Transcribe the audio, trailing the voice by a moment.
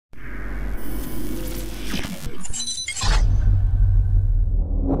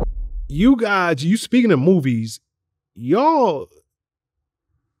you guys, you speaking of movies, y'all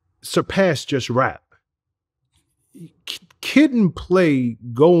surpassed just rap. Kid and Play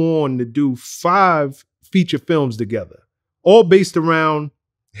go on to do 5 feature films together, all based around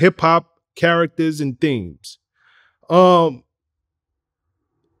hip hop characters and themes. Jazzy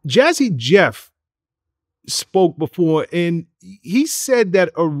Jeff spoke before, and he said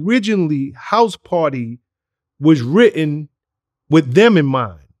that originally House Party was written with them in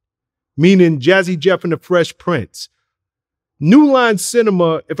mind, meaning Jazzy Jeff and the Fresh Prince. New Line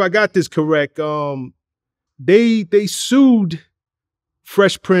Cinema, if I got this correct, they sued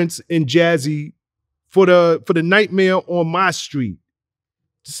Fresh Prince and Jazzy for the Nightmare on My Street.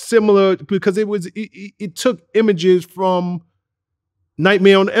 Similar, because it took images from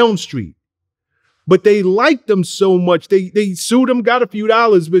Nightmare on Elm Street. But they liked them so much, they sued them, got a few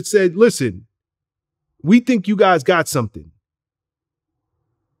dollars, but said, listen, we think you guys got something.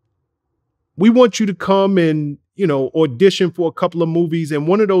 We want you to come and, audition for a couple of movies. And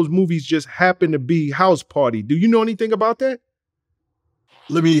one of those movies just happened to be House Party. Do you know anything about that?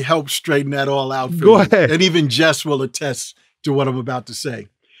 Let me help straighten that all out for Go you. ahead. And even Jess will attest to what I'm about to say.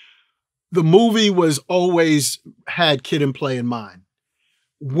 The movie was always had Kid and Play in mind.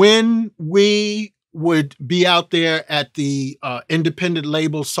 When we would be out there at the independent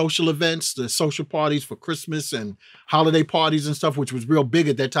label social events, the social parties for Christmas and holiday parties and stuff, which was real big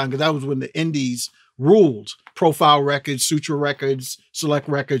at that time, because that was when the indies ruled. Profile Records, Sutra Records, Select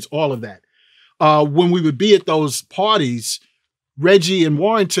Records, all of that. When we would be at those parties, Reggie and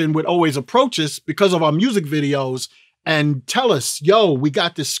Warrington would always approach us because of our music videos and tell us, yo, we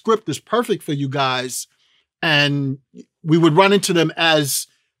got this script that's perfect for you guys. And we would run into them as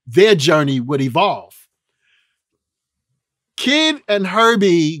their journey would evolve. Kid and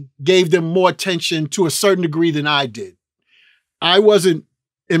Herbie gave them more attention to a certain degree than I did. I wasn't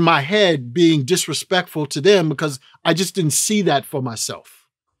in my head being disrespectful to them because I just didn't see that for myself.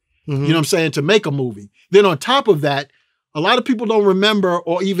 Mm-hmm. You know what I'm saying? To make a movie. Then on top of that, a lot of people don't remember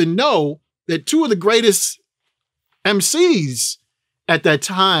or even know that 2 of the greatest MCs at that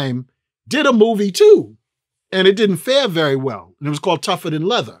time did a movie too. And it didn't fare very well. And it was called Tougher Than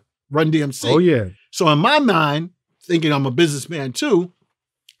Leather, Run DMC. Oh, yeah. So in my mind, thinking I'm a businessman too,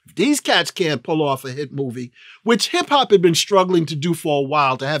 if these cats can't pull off a hit movie, which hip hop had been struggling to do for a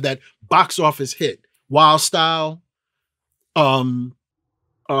while, to have that box office hit. Wild Style. What's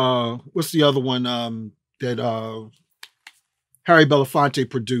the other one that Harry Belafonte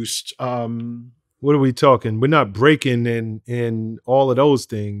produced? What are we talking? We're not breaking in all of those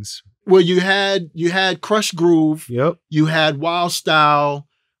things. Well, you had Crush Groove. Yep. You had Wild Style.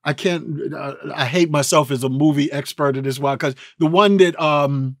 I hate myself as a movie expert in this one, because the one that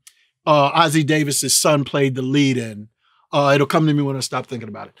Ozzie Davis's son played the lead in, it'll come to me when I stop thinking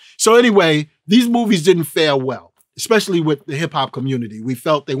about it. So anyway, these movies didn't fare well, especially with the hip hop community. We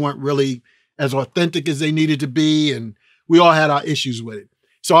felt they weren't really as authentic as they needed to be, and we all had our issues with it.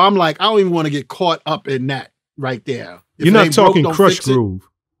 So I'm like, I don't even want to get caught up in that right there. If you're not talking Crush Groove.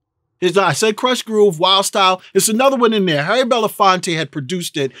 I said Crush Groove, Wild Style. It's another one in there. Harry Belafonte had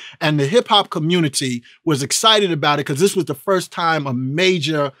produced it, and the hip-hop community was excited about it because this was the first time a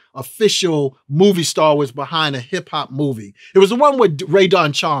major official movie star was behind a hip-hop movie. It was the one with Ray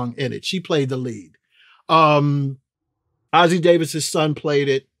Don Chong in it. She played the lead. Ozzie Davis's son played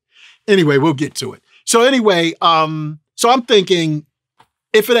it. Anyway, we'll get to it. So anyway, so I'm thinking,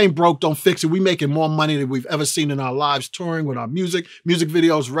 if it ain't broke, don't fix it. We making more money than we've ever seen in our lives, touring with our music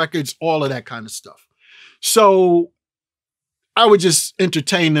videos, records, all of that kind of stuff. So I would just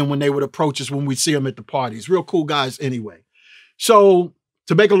entertain them when they would approach us when we see them at the parties. Real cool guys anyway. So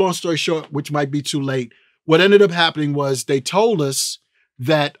to make a long story short, which might be too late, what ended up happening was they told us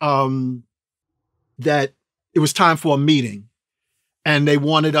that, that it was time for a meeting, and they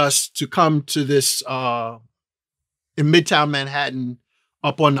wanted us to come to this in Midtown Manhattan,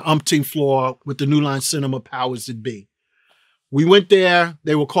 up on the umpteenth floor with the New Line Cinema powers that be. We went there.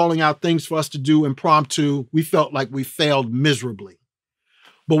 They were calling out things for us to do impromptu. We felt like we failed miserably.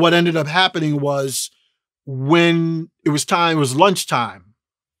 But what ended up happening was when it was time, it was lunchtime.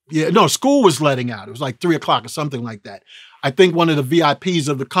 Yeah, no, school was letting out. It was like 3 o'clock or something like that. I think one of the VIPs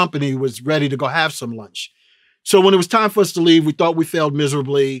of the company was ready to go have some lunch. So when it was time for us to leave, we thought we failed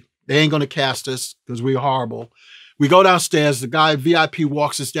miserably. They ain't going to cast us because we were horrible. We go downstairs. The guy VIP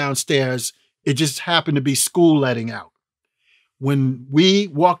walks us downstairs. It just happened to be school letting out. When we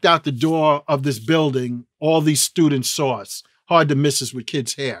walked out the door of this building, all these students saw us. Hard to miss us with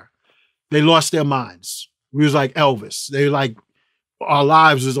kids' hair. They lost their minds. We was like Elvis. They were like, our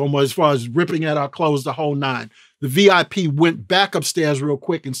lives was almost, as far as ripping at our clothes, the whole nine. the VIP went back upstairs real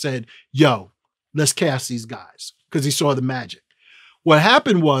quick and said, yo, let's cast these guys, because he saw the magic. What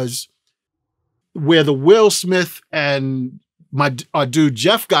happened was, where the Will Smith and our dude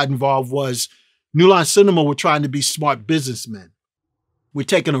Jeff got involved was New Line Cinema were trying to be smart businessmen. We're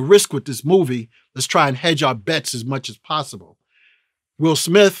taking a risk with this movie. Let's try and hedge our bets as much as possible. Will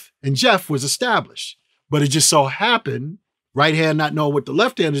Smith and Jeff was established, but it just so happened, right hand not knowing what the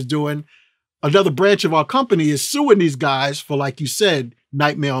left hand is doing, another branch of our company is suing these guys for, like you said,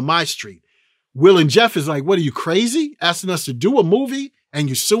 Nightmare on My Street. Will and Jeff is like, what are you, crazy? Asking us to do a movie and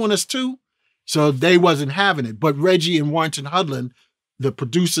you're suing us too? So they wasn't having it. But Reggie and Warrington Hudlin, the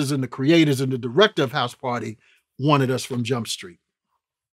producers and the creators and the director of House Party, wanted us from Jump Street.